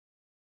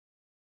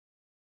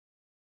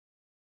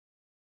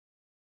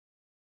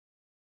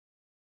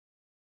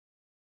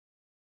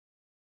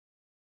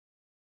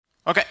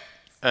Okay,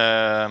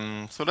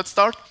 so let's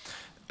start.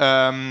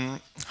 Hi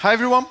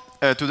everyone.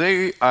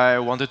 Today I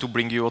wanted to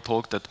bring you a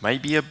talk that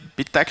might be a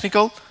bit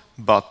technical,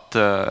 but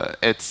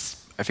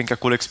it's, I think, a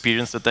cool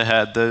experience that I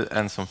had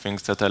and some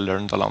things that I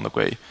learned along the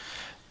way.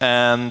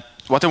 And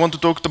what I want to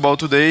talk about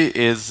today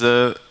is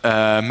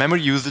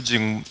memory usage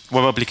in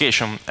web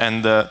application.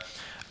 And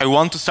I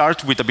want to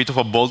start with a bit of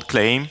a bold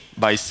claim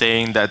by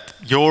saying that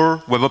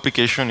your web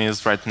application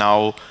is right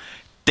now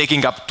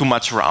taking up too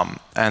much RAM.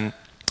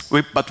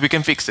 But we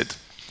can fix it.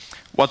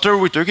 What are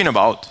we talking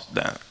about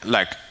then?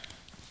 Like,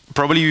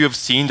 probably you have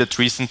seen that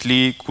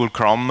recently Google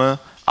Chrome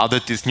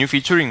added this new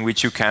feature in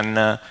which you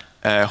can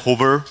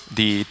hover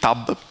the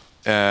tab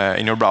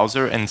in your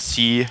browser and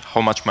see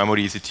how much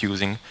memory is it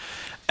using.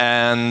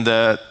 And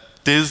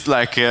this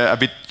a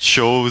bit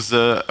shows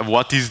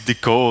what is the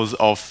cause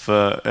of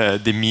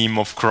the meme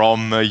of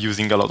Chrome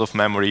using a lot of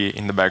memory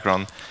in the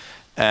background.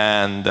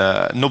 And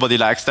nobody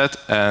likes that,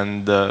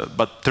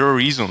 but there are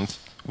reasons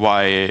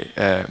why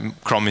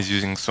Chrome is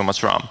using so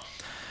much RAM.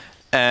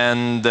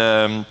 And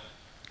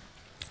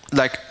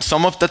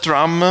some of that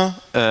RAM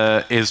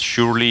is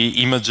surely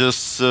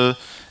images,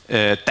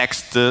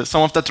 text.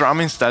 Some of that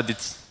RAM instead,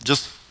 it's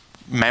just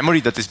memory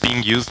that is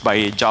being used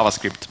by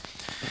JavaScript.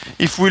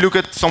 If we look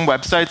at some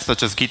websites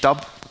such as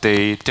GitHub,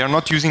 they're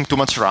not using too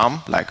much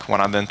RAM, like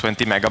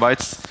 120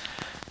 megabytes.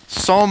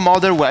 Some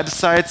other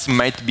websites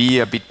might be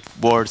a bit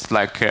worse.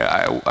 Like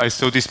I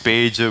saw this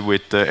page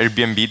with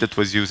Airbnb that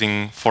was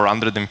using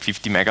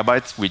 450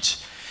 megabytes, which,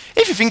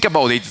 if you think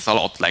about it, it's a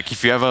lot. Like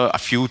if you have a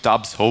few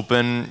tabs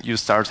open, you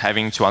start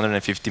having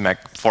 250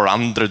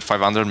 400,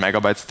 500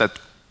 megabytes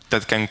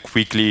that can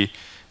quickly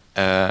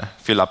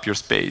fill up your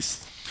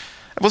space.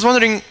 I was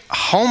wondering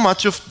how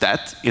much of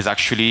that is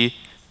actually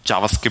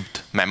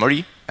JavaScript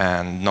memory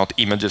and not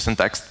images and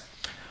text.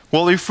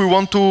 Well, if we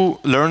want to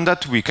learn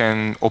that, we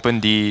can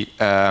open the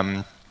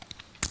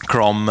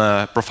Chrome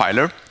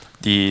profiler,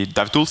 the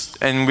DevTools,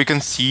 and we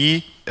can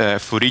see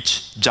for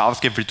each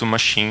JavaScript virtual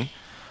machine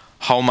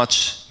how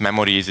much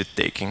memory is it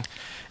taking.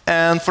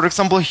 And for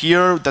example,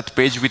 here, that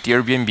page with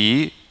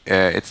Airbnb,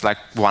 it's like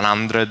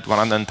 100,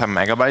 110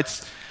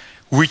 megabytes,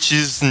 which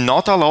is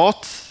not a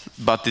lot,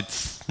 but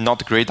it's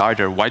not great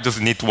either. Why does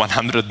it need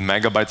 100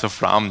 megabytes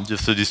of RAM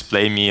just to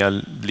display me a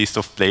list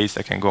of places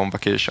I can go on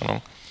vacation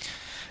on?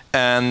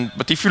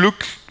 But if you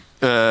look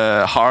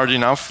hard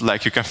enough,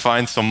 like you can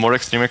find some more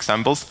extreme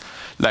examples.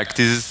 Like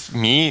this is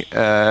me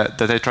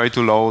that I try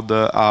to load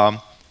a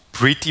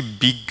pretty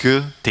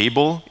big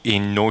table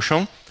in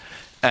Notion,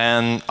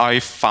 and I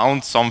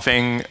found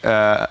something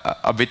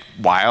a bit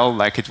wild.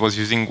 Like it was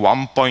using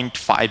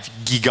 1.5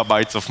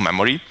 gigabytes of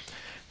memory,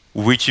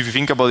 which, if you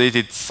think about it,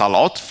 it's a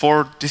lot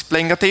for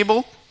displaying a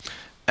table.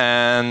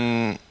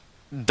 And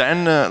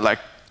then,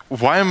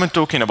 why am I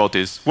talking about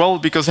this? Well,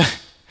 because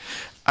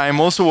I'm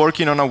also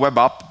working on a web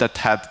app that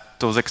had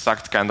those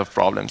exact kind of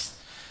problems.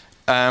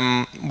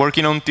 I'm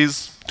working on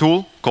this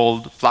tool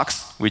called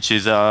Flux, which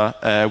is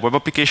a web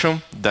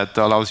application that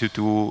allows you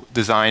to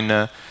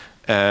design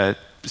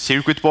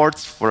circuit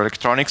boards for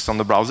electronics on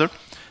the browser.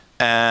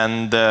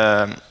 And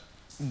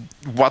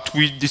what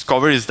we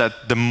discovered is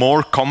that the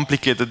more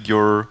complicated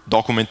your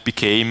document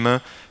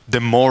became, the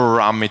more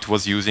RAM it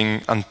was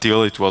using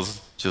until it was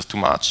just too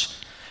much.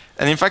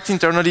 And in fact,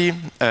 internally,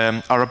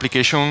 our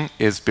application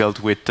is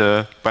built with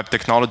web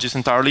technologies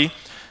entirely.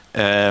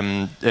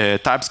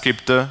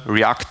 TypeScript,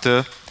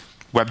 React,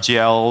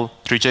 WebGL,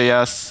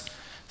 3JS.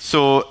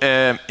 So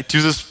it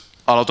uses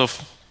a lot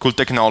of cool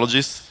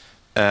technologies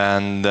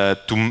and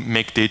to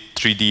make the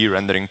 3D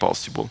rendering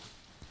possible.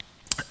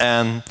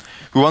 And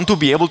we want to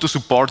be able to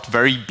support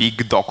very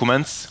big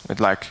documents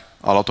with like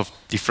a lot of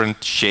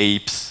different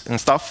shapes and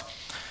stuff.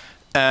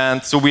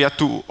 And so we had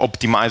to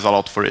optimize a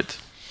lot for it.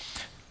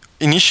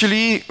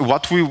 Initially,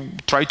 what we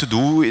tried to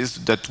do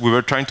is that we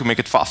were trying to make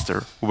it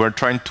faster. We were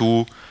trying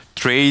to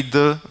trade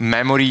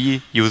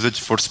memory usage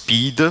for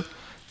speed,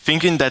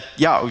 thinking that,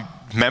 yeah,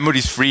 memory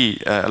is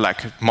free.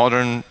 Like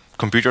modern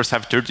computers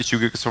have 32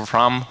 gigs of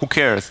RAM. Who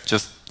cares?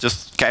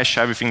 Just cache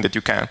everything that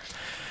you can.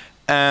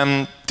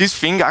 And this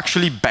thing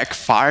actually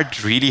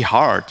backfired really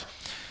hard.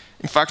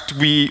 In fact,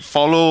 we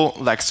follow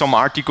like some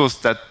articles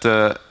that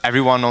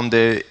everyone on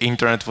the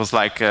internet was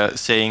like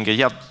saying,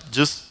 yeah,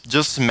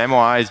 just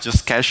memorize,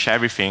 just cache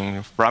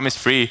everything. RAM is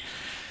free.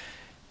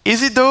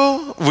 Is it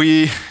though?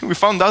 We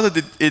found out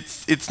that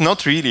it's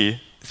not really,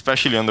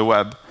 especially on the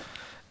web.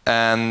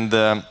 And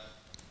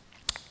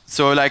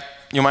so like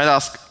you might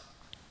ask,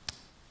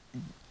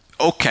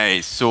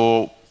 okay,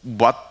 so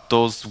what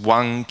does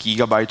 1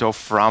 gigabyte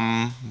of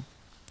RAM,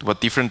 what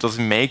difference does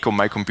it make on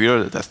my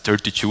computer that has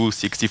 32,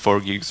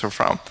 64 gigs of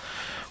RAM?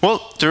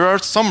 Well, there are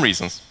some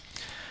reasons.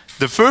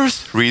 The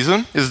first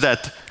reason is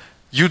that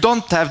you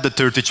don't have the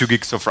 32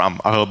 gigs of RAM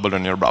available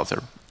in your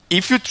browser.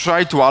 If you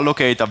try to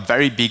allocate a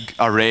very big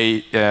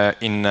array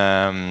in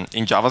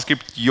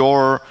JavaScript,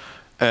 your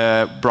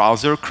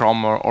browser,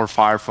 Chrome or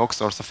Firefox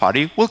or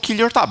Safari, will kill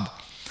your tab.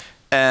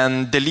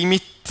 And the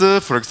limit,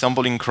 for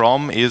example, in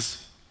Chrome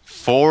is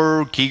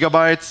 4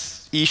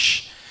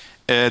 gigabytes-ish.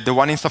 The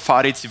one in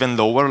Safari, it's even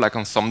lower, like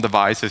on some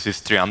devices, is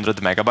 300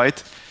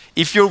 megabyte.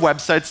 If your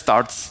website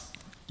starts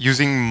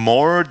using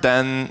more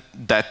than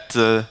that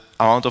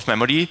amount of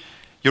memory,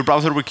 your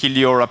browser will kill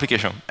your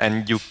application,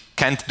 and you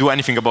can't do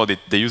anything about it.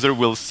 The user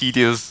will see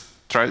this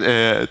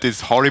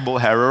horrible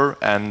error,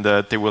 and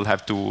they will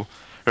have to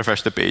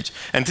refresh the page.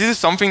 And this is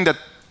something that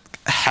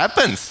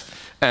happens.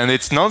 And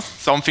it's not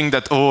something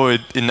that, oh,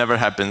 it never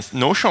happens.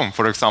 Notion,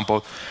 for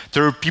example,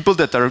 there are people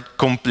that are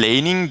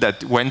complaining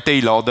that when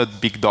they loaded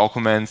big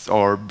documents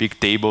or big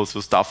tables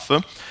or stuff,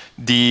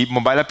 the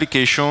mobile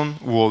application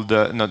would,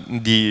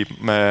 the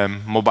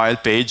mobile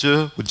page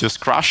would just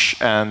crash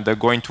and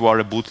go into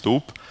a reboot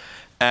loop.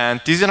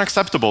 And this is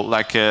unacceptable.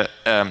 Like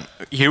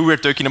here we're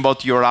talking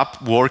about your app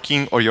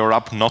working or your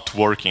app not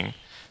working.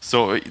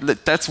 So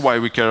that's why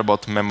we care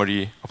about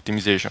memory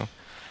optimization.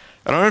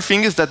 Another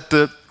thing is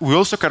that we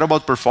also care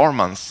about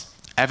performance.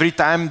 Every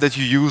time that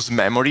you use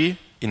memory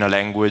in a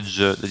language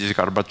that is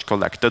garbage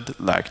collected,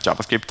 like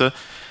JavaScript,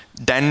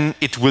 then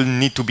it will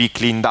need to be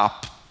cleaned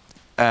up.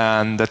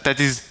 And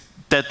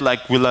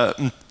that will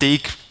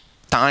take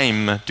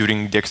time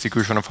during the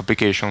execution of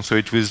application, so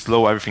it will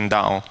slow everything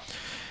down.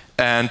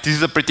 And this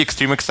is a pretty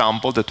extreme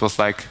example that was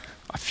like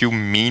a few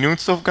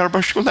minutes of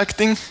garbage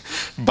collecting,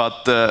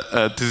 but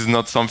this is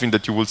not something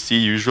that you will see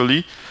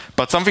usually.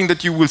 But something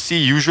that you will see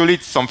usually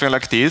is something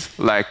like this,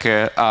 like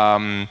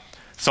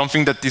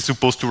something that is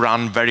supposed to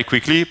run very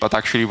quickly, but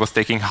actually was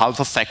taking half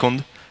a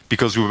second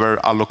because we were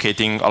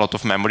allocating a lot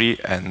of memory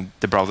and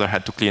the browser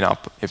had to clean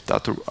up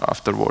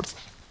afterwards.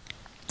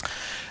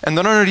 And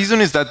another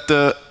reason is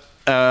that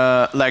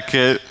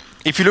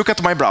if you look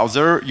at my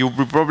browser, you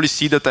will probably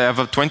see that I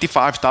have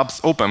 25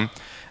 tabs open,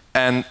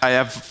 and I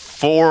have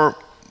 4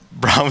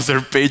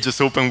 browser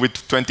pages open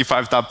with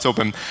 25 tabs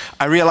open.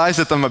 I realize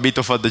that I'm a bit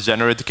of a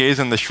degenerate case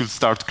and I should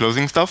start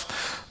closing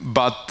stuff,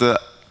 but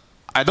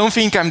I don't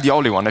think I'm the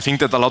only one. I think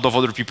that a lot of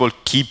other people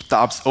keep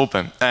tabs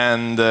open.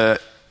 And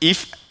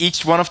if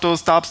each one of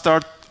those tabs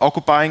start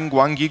occupying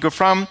 1 gig of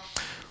RAM,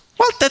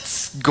 well,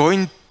 that's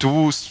going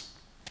to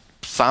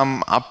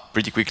sum up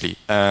pretty quickly.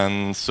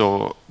 And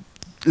so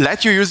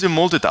let your user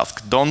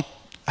multitask. Don't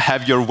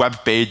have your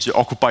web page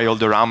occupy all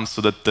the RAM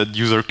so that the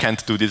user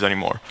can't do this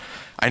anymore.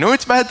 I know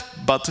it's bad,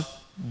 but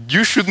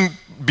you shouldn't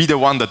be the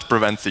one that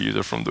prevents the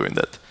user from doing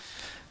that.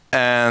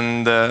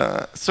 And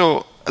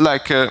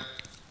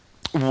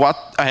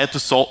what I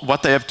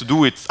have to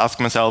do is ask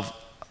myself,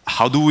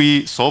 how do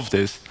we solve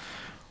this?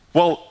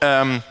 Well,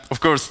 of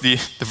course, the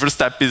first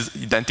step is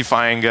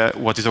identifying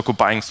what is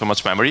occupying so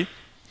much memory,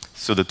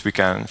 so that we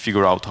can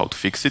figure out how to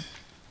fix it.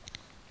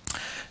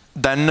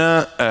 Then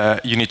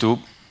you need to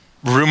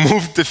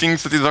remove the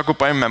things that is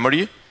occupying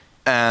memory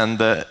and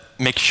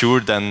make sure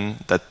then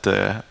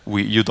that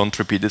you don't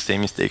repeat the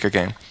same mistake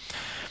again.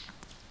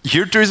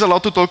 Here there is a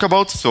lot to talk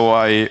about, so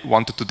I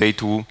wanted today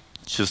to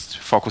just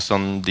focus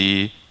on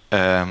the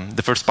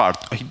first part.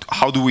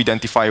 How do we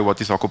identify what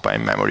is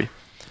occupying memory?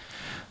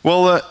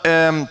 Well,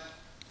 to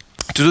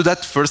do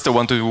that, first I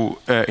want to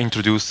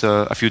introduce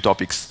a few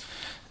topics.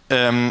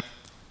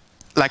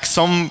 Like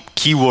some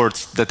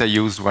keywords that I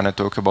use when I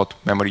talk about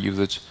memory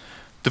usage.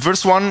 The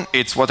first one,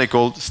 it's what I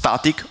call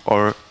static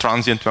or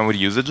transient memory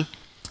usage.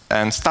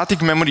 And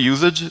static memory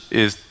usage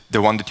is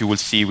the one that you will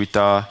see with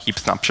a heap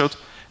snapshot.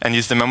 And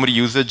it's the memory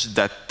usage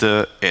that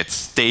it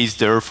stays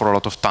there for a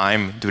lot of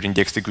time during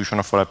the execution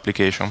of our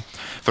application.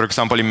 For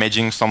example,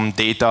 imagine some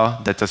data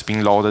that has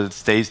been loaded that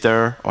stays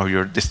there, or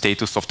the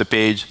status of the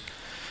page,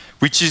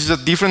 which is a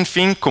different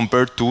thing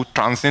compared to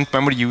transient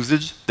memory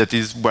usage. That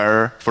is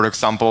where, for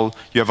example,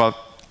 you have a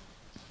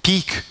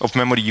peak of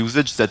memory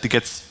usage that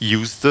gets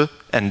used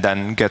and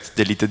then gets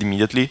deleted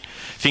immediately.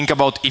 Think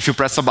about if you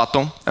press a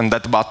button and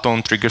that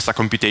button triggers a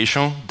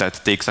computation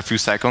that takes a few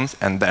seconds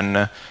and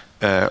then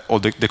all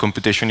the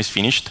computation is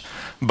finished.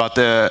 But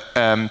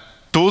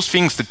those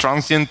things, the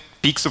transient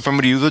peaks of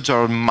memory usage,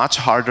 are much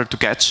harder to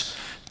catch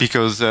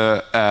because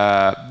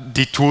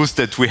the tools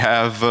that we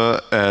have,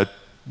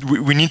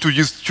 we need to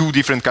use 2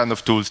 different kinds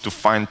of tools to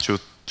find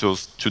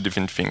those 2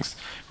 different things.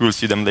 We will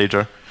see them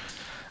later.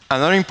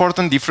 Another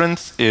important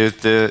difference is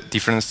the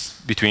difference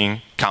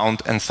between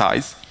count and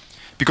size.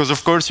 Because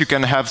of course you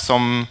can have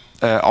some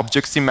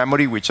objects in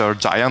memory which are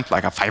giant,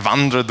 like a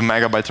 500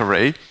 megabyte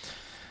array.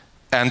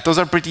 And those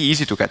are pretty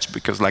easy to catch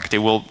because they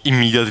will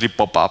immediately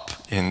pop up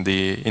in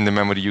the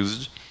memory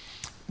usage.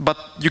 But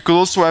you could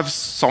also have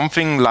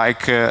something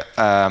like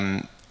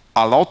a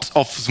lot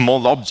of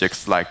small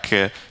objects,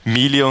 like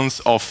millions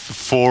of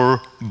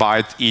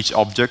 4-byte each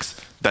objects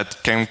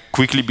that can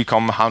quickly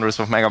become hundreds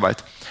of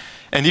megabytes.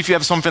 And if you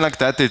have something like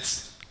that,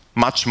 it's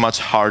much, much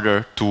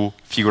harder to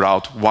figure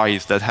out why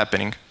is that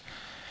happening.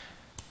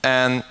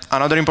 And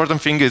another important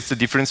thing is the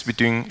difference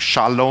between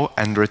shallow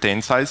and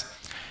retained size.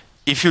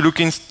 If you look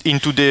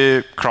into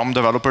the Chrome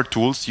developer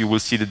tools, you will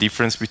see the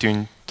difference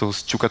between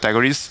those 2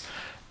 categories.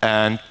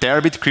 And they're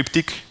a bit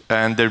cryptic.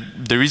 And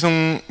the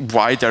reason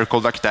why they're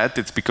called like that,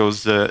 it's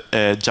because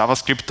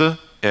JavaScript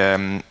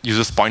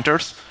uses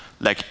pointers.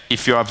 Like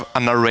if you have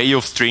an array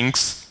of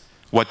strings,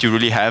 what you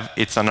really have,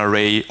 it's an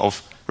array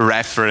of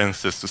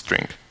references to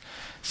string.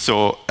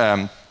 So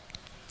an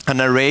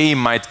array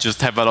might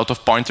just have a lot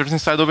of pointers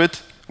inside of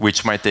it,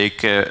 which might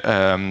take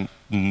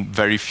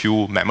very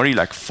few memory,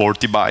 like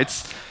 40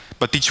 bytes.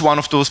 But each one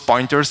of those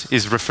pointers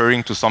is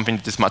referring to something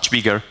that is much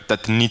bigger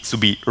that needs to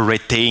be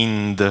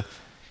retained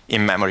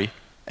in memory.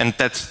 And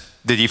that's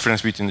the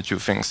difference between the two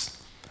things.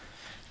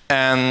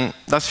 And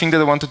last thing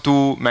that I wanted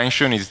to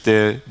mention is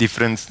the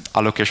different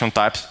allocation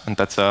types, and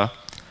that's a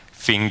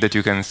thing that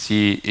you can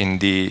see in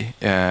the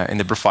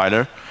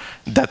profiler,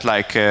 that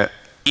like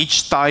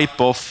each type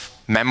of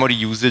memory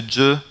usage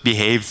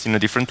behaves in a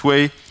different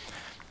way.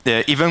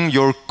 Even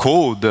your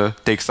code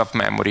takes up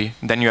memory.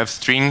 Then you have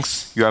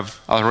strings, you have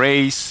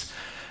arrays,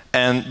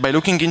 and by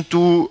looking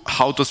into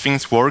how those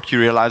things work, you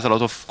realize a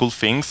lot of cool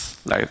things,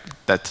 like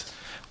that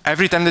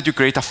every time that you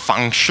create a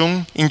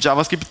function in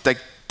JavaScript,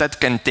 that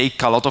can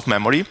take a lot of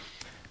memory,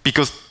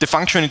 because the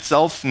function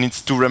itself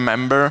needs to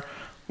remember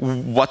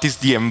what is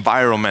the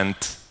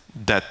environment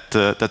that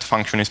that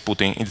function is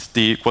putting. It's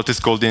what is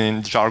called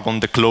in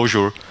jargon the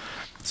closure.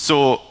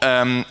 So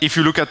if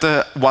you look at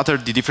what are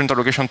the different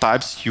allocation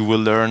types, you will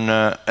learn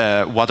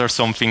what are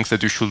some things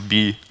that you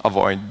should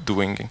avoid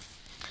doing.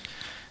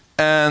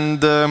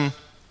 And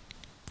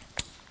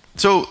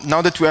so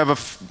now that we have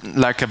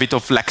a bit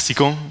of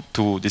lexicon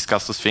to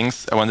discuss those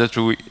things, I wanted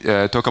to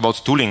talk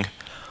about tooling.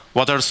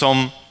 What are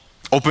some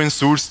open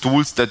source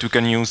tools that you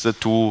can use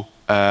to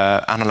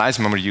analyze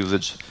memory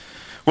usage?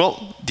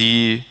 Well,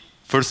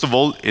 first of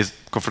all is,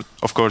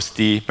 of course,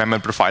 the memory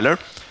profiler.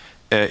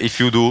 If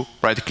you do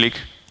right-click,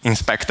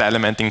 inspect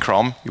element in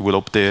Chrome, you will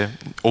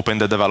open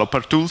the developer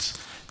tools.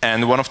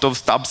 And one of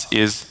those tabs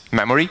is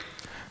memory.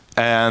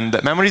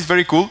 And memory is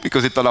very cool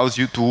because it allows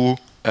you to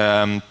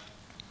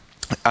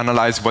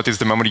analyze what is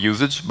the memory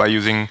usage by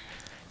using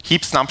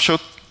heap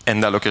snapshot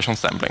and allocation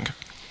sampling.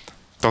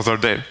 Those are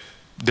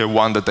the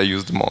one that I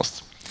use the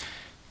most.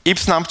 Heap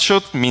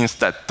snapshot means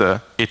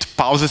that it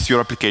pauses your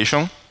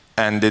application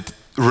and it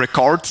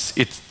records,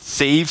 it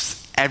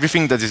saves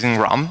everything that is in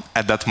RAM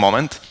at that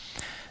moment,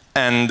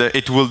 and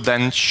it will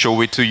then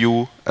show it to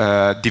you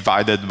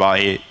divided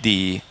by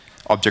the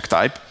object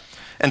type.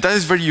 And that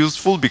is very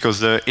useful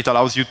because it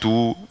allows you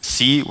to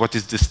see what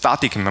is the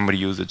static memory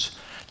usage.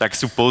 Like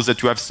suppose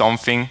that you have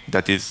something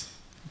that is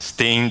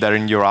staying there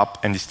in your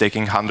app and is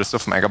taking hundreds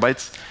of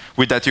megabytes.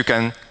 With that you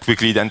can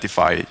quickly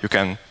identify it. You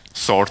can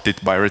sort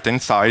it by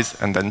retained size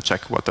and then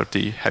check what are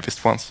the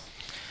heaviest ones.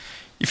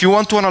 If you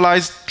want to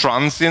analyze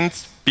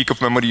transient peak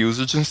of memory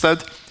usage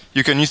instead,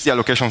 you can use the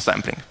allocation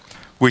sampling,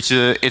 which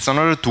is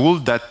another tool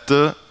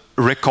that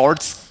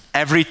records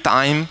every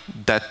time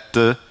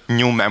that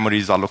new memory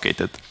is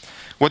allocated.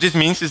 What it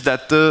means is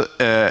that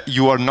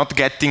you are not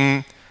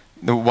getting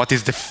what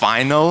is the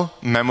final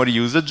memory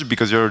usage,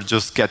 because you're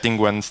just getting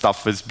when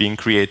stuff is being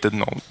created,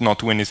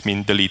 not when it's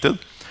being deleted.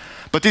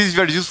 But this is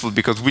very useful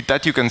because with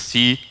that you can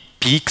see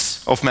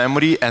peaks of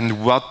memory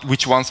and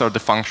which ones are the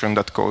function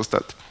that cause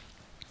that.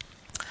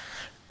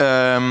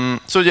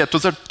 So yeah,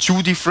 those are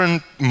two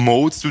different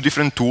modes, two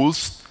different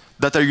tools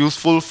that are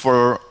useful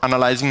for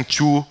analyzing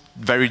two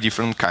very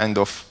different kind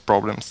of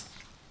problems.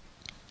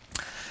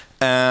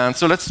 And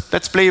so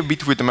let's play a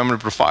bit with the memory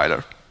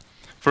profiler.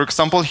 For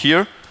example,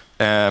 here,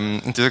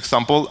 in this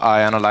example,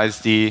 I analyze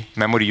the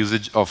memory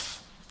usage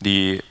of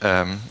the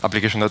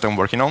application that I'm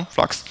working on,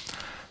 Flux.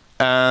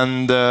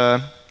 And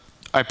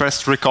I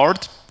pressed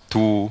record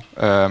to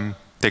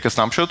take a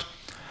snapshot.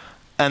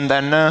 And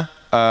then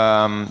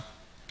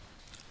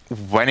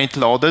when it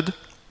loaded,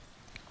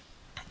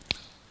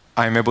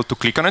 I'm able to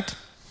click on it.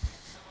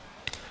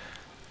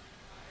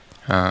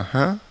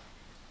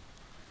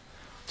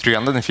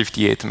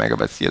 358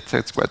 megabytes, yes,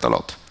 that's quite a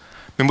lot.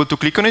 I'm able to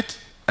click on it,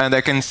 and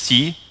I can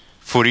see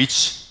for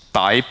each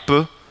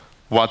type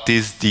what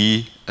is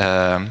the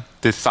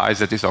size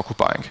that is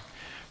occupying.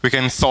 We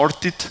can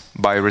sort it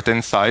by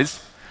retained size,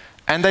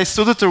 and I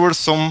saw that there were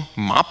some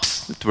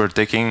maps that were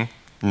taking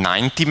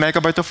 90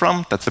 megabytes of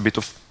RAM. That's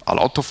a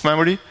lot of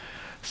memory.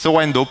 So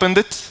I opened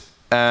it,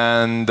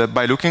 and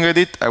by looking at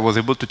it, I was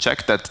able to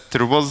check that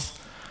there was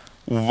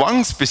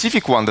one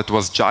specific one that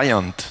was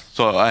giant.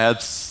 So I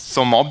had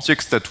some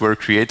objects that were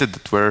created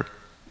that were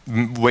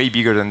way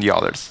bigger than the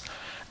others.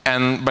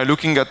 And by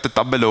looking at the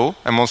tab below,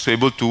 I'm also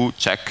able to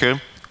check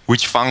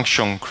which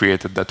function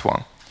created that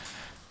one.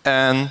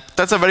 And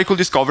that's a very cool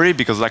discovery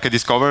because like I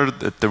discovered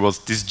that there was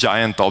this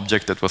giant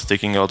object that was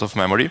taking a lot of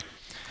memory.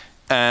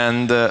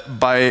 And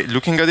by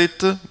looking at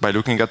it, by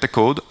looking at the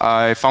code,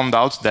 I found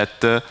out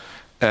that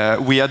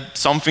we had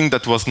something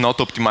that was not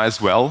optimized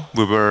well.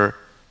 We were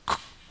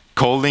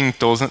calling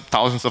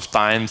thousands of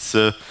times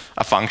a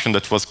function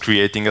that was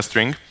creating a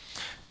string.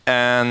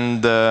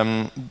 And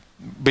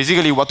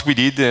basically what we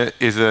did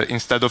is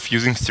instead of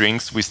using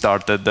strings, we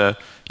started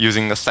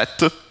using a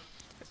set,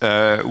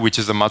 which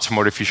is a much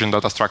more efficient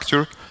data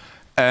structure.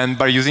 And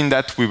by using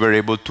that, we were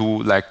able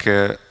to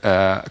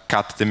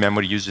cut the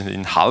memory usage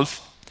in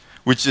half,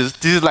 this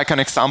is like an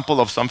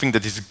example of something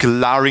that is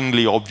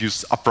glaringly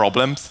obvious, a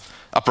problem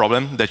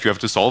that you have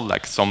to solve,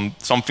 like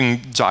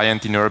something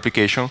giant in your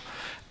application.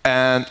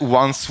 And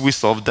once we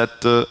solved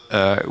that,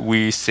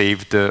 we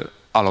saved a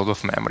lot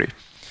of memory.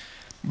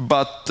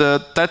 But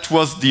that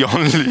was the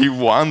only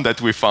one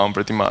that we found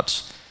pretty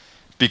much.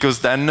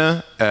 Because then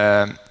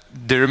the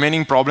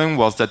remaining problem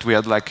was that we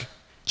had like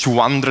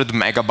 200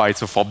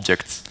 megabytes of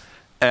objects.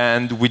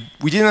 And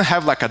we didn't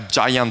have like a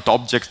giant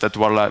object that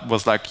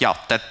was like, yeah,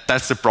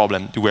 that's the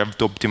problem. We have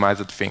to optimize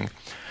that thing.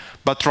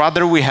 But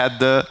rather we had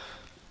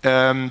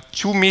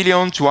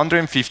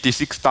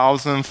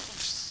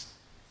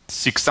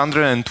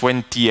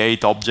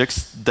 2,256,628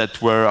 objects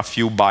that were a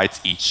few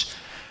bytes each.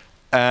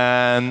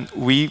 And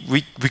we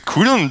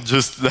couldn't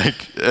just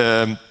like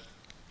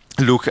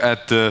look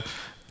at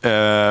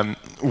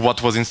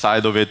what was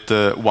inside of it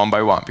one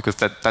by one, because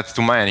that's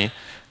too many.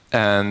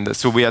 And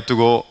so we had to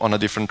go on a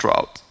different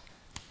route.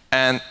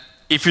 And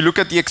if you look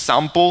at the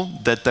example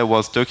that I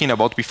was talking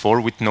about before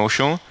with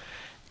Notion,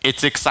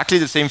 it's exactly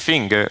the same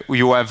thing.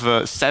 You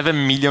have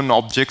 7 million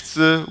objects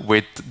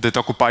that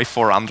occupy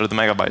 400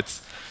 megabytes.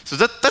 So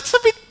that's a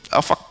bit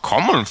of a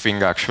common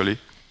thing, actually.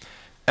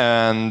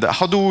 And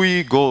how do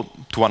we go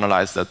to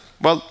analyze that?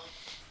 Well,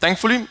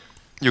 thankfully,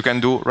 you can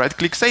do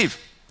right-click save.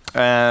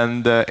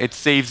 And it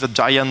saves a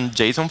giant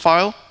JSON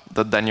file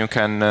that then you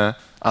can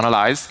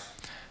analyze.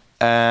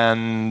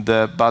 And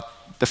but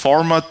the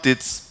format,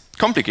 it's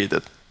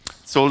complicated.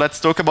 So let's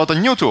talk about a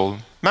new tool,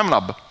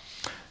 MemLab.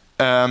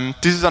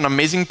 This is an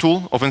amazing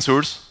tool, open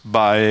source,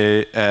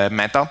 by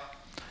Meta,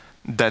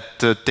 that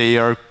they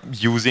are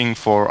using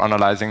for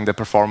analyzing the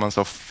performance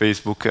of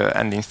Facebook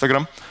and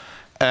Instagram.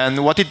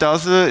 And what it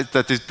does is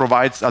that it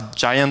provides a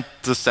giant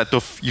set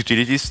of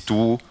utilities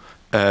to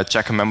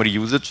check memory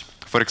usage.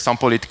 For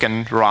example, it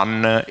can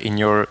run in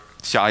your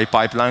CI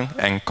pipeline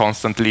and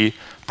constantly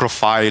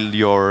profile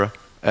your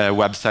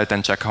website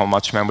and check how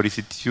much memory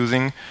it's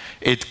using.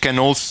 It can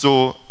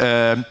also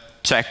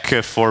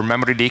check for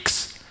memory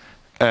leaks.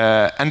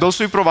 And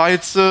also it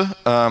provides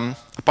a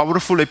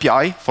powerful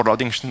API for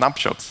loading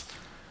snapshots,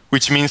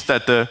 which means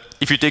that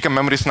if you take a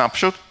memory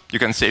snapshot, you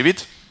can save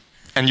it,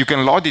 and you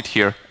can load it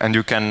here, and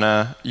you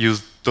can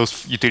use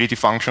those utility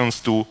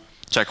functions to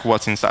check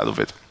what's inside of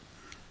it.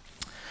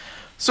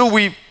 So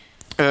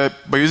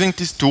by using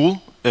this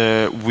tool,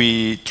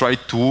 we try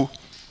to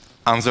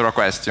answer a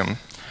question.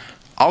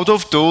 Out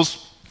of those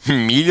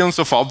millions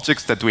of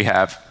objects that we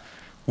have,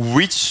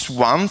 which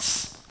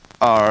ones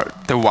are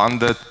the one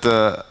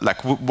that,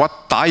 like,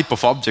 what type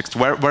of objects,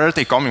 where are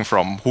they coming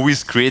from? Who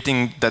is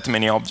creating that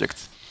many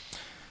objects?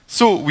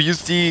 So we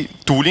use the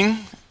tooling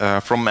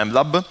from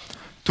MemLab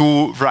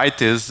to write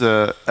this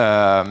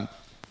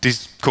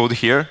code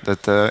here.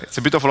 That it's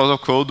a bit of a lot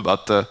of code,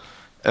 but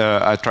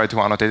I try to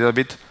annotate it a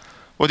bit.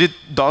 What it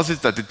does is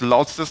that it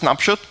loads the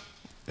snapshot,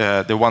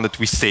 the one that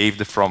we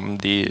saved from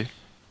the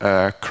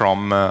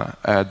Chrome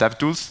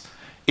DevTools.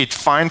 It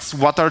finds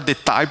what are the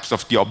types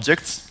of the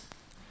objects,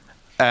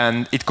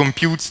 and it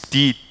computes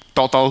the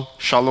total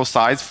shallow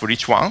size for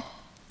each one,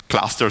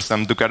 clusters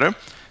them together,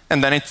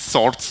 and then it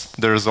sorts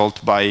the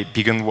result by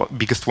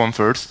biggest one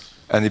first,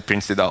 and it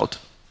prints it out.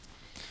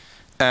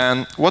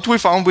 And what we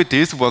found with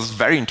this was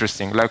very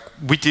interesting. Like,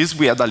 with this,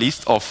 we had a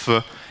list of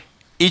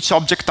each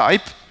object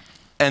type,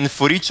 and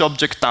for each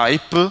object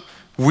type,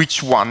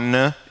 which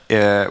one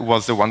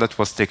was the one that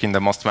was taking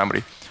the most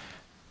memory.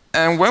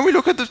 And when we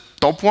look at the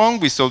top one,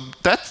 we saw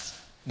that's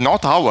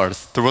not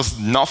ours. There was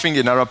nothing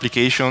in our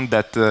application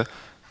that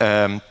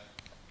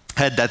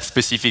had that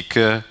specific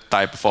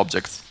type of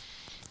objects.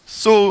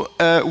 So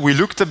we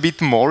looked a bit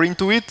more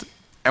into it,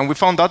 and we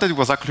found out that it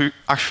was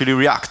actually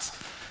React.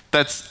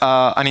 That's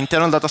an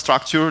internal data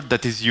structure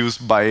that is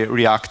used by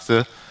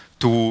React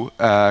to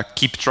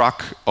keep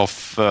track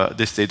of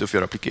the state of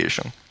your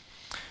application.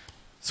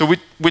 So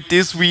with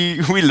this,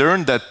 we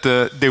learned that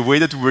the way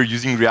that we were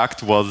using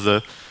React was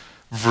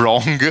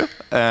wrong,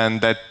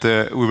 and that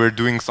we were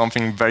doing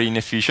something very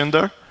inefficient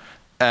there.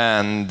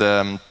 And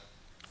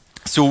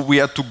so we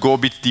had to go a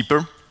bit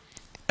deeper,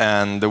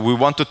 and we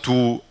wanted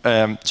to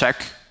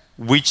check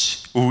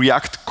which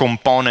React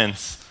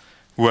components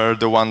were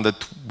the ones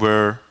that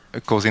were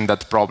causing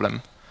that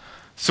problem.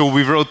 So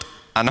we wrote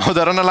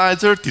another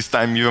analyzer, this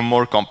time even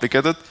more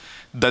complicated,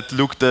 that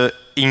looked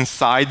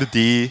inside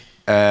the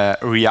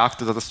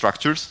React data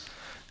structures.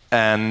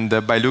 And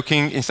by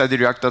looking inside the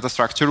React data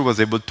structure, was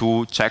able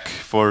to check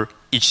for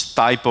each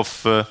type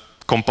of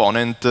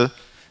component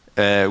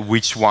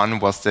which one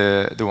was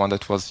the one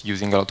that was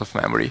using a lot of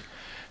memory.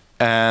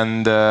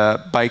 And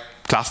by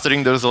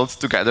clustering the results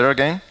together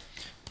again,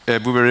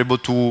 we were able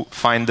to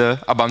find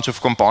a bunch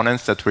of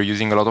components that were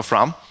using a lot of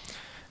RAM.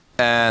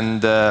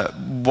 And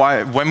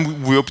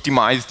when we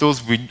optimized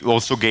those, we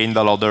also gained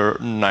a lot of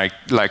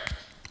like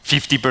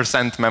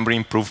 50% memory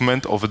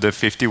improvement over the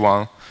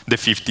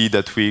 50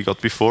 that we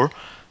got before.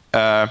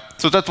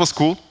 So that was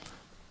cool.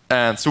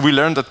 And so we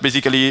learned that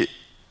basically,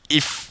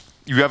 if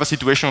you have a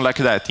situation like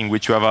that in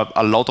which you have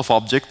a lot of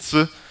objects,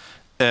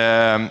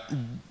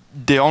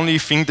 the only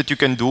thing that you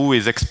can do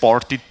is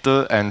export it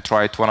and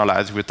try to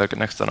analyze with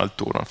an external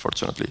tool,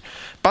 unfortunately.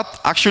 But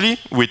actually,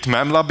 with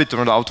MemLab, it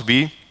turned out to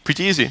be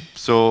pretty easy.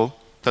 So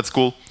that's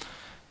cool.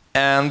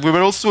 And we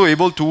were also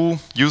able to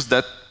use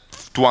that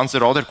to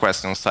answer other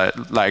questions,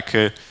 like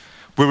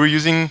we were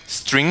using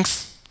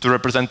strings to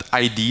represent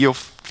ID of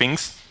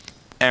things.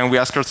 And we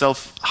asked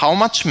ourselves, how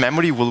much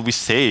memory will we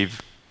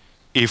save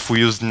if we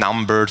use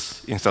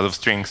numbers instead of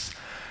strings?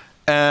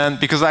 And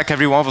because like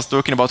everyone was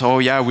talking about, oh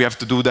yeah, we have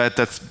to do that,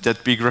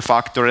 that big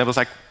refactor. And I was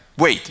like,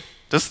 wait,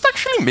 does it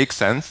actually make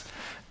sense?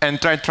 And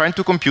trying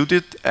to compute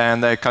it,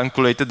 and I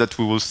calculated that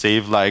we will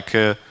save like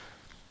 3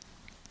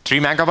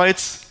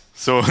 megabytes.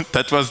 So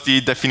that was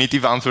the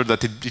definitive answer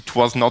that it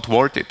was not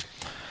worth it.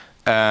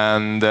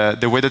 And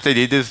the way that I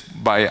did is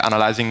by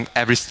analyzing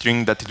every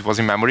string that it was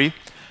in memory.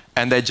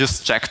 And I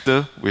just checked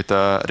with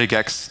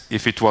regex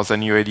if it was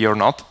an UID or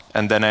not.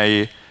 And then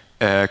I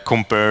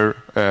compare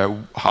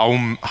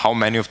how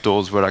many of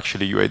those were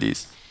actually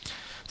UIDs.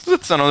 So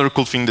that's another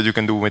cool thing that you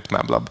can do with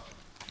MATLAB.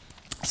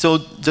 So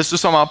just to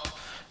sum up,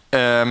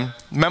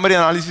 memory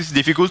analysis is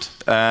difficult,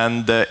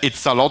 and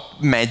it's a lot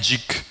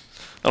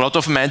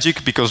of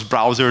magic because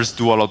browsers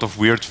do a lot of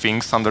weird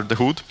things under the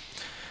hood.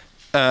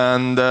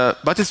 And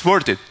but it's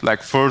worth it.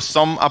 Like for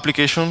some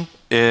application,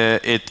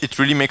 it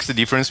really makes a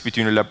difference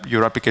between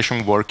your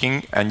application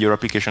working and your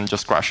application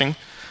just crashing.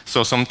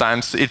 So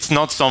sometimes it's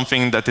not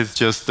something that is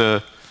just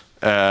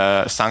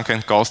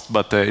sunken cost,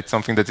 but it's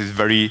something that is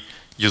very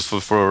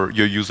useful for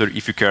your user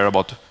if you care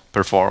about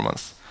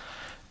performance.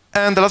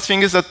 And the last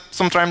thing is that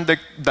sometimes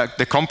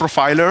the CROM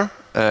profiler,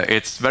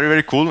 it's very,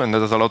 very cool, and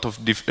there's a lot of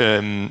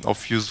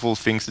useful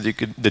things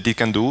that it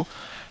can do.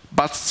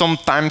 But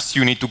sometimes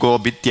you need to go a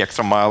bit the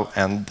extra mile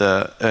and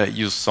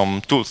use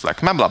some tools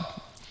like MATLAB.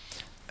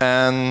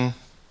 And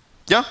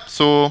yeah,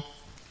 so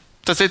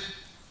that's it.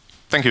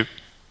 Thank you.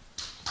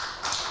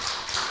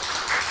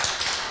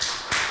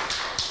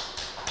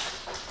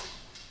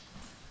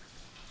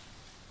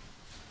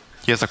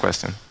 Here's a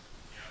question.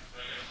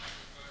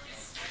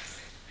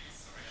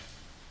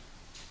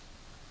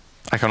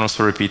 I can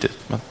also repeat it,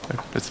 but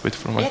let's wait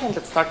for a moment. Yeah,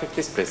 let's start with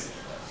this, please.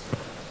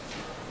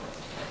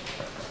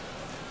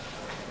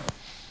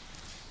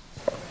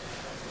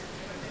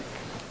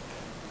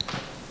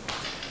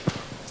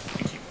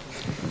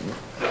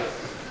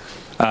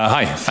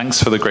 Hi,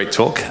 thanks for the great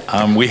talk.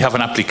 We have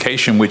an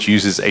application which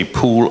uses a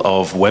pool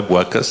of web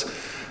workers.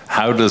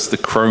 How does the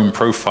Chrome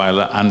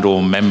profiler and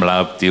or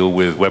MemLab deal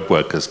with web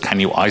workers? Can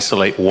you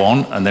isolate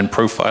one and then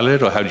profile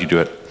it, or how do you do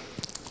it?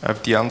 I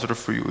have the answer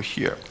for you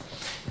here.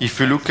 If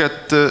you look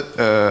at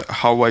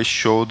how I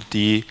showed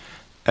the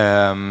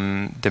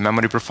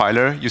memory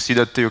profiler, you see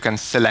that you can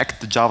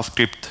select the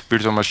JavaScript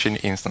virtual machine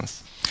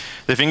instance.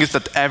 The thing is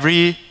that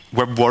every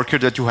web worker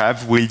that you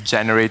have will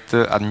generate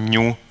a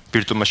new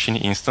virtual machine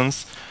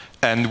instance.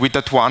 And with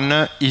that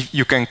one, if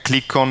you can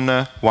click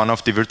on one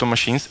of the virtual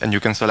machines and you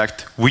can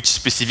select which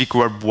specific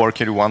web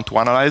worker you want to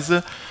analyze.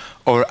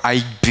 Or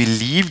I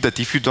believe that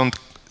if you don't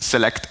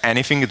select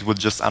anything, it would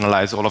just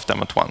analyze all of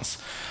them at once.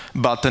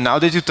 But now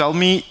that you tell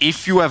me,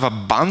 if you have a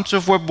bunch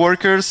of web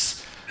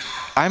workers,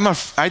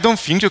 I don't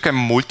think you can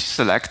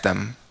multi-select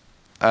them.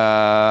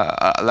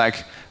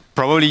 Like,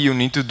 probably you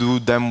need to do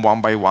them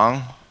one by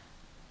one,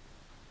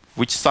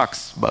 which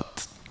sucks,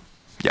 but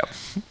yeah.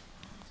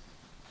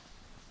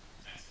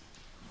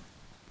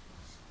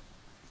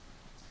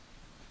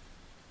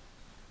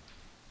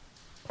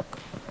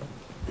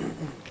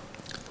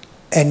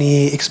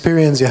 Any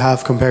experience you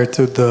have compared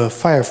to the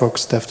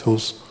Firefox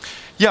DevTools?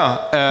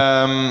 Yeah,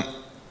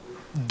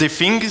 the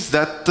thing is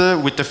that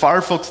with the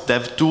Firefox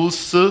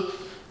DevTools,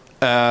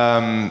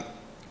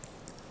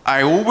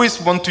 I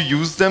always want to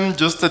use them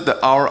just that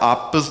our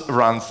app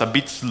runs a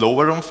bit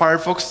slower on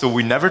Firefox, so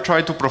we never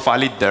try to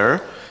profile it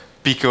there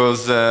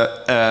because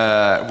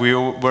we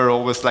were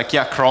always like,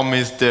 yeah, Chrome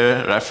is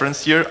the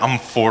reference here,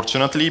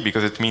 unfortunately,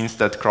 because it means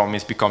that Chrome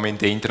is becoming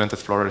the Internet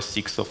Explorer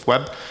 6 of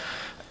web.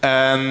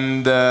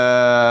 And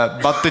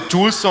but the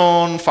tools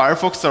on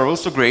Firefox are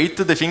also great.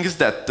 The thing is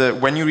that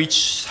when you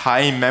reach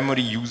high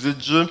memory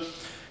usage,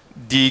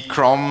 the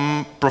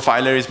Chrome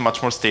profiler is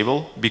much more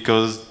stable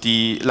because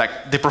the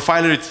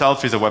profiler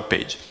itself is a web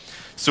page.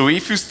 So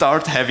if you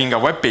start having a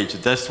web page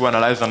that's to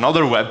analyze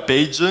another web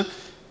page,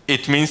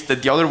 it means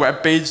that the other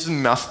web page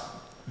must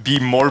be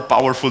more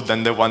powerful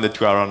than the one that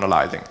you are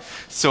analyzing.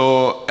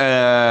 So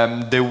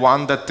the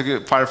one that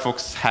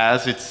Firefox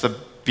has, it's a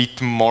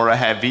bit more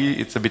heavy,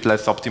 it's a bit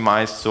less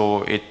optimized,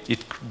 so it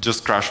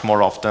just crashed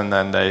more often,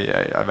 and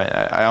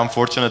I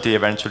unfortunately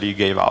eventually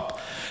gave up.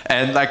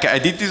 And like I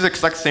did this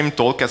exact same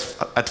talk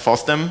at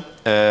FOSS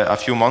a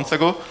few months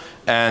ago,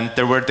 and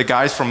there were the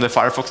guys from the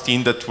Firefox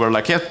team that were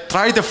like, yeah,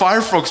 try the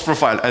Firefox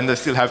profile, and I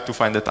still have to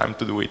find the time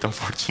to do it,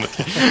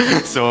 unfortunately.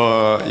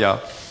 So yeah.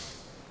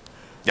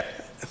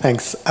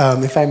 Thanks.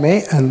 If I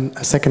may, and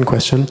a second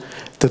question,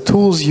 the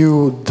tools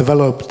you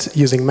developed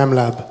using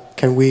MEMLab,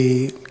 can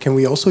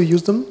we also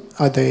use them?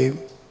 Are they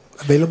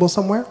available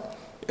somewhere?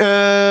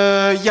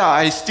 Yeah,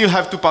 I still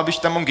have to publish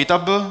them on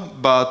GitHub,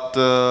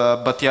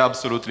 but yeah,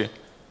 absolutely.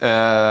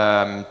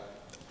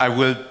 I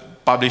will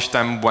publish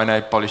them when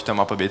I polish them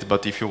up a bit,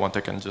 but if you want,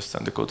 I can just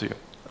send the code to you.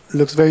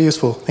 Looks very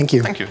useful. Thank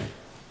you. Thank you.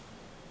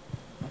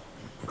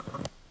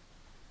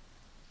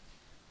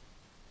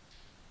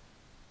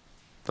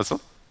 That's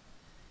all?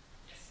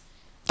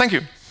 Thank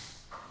you.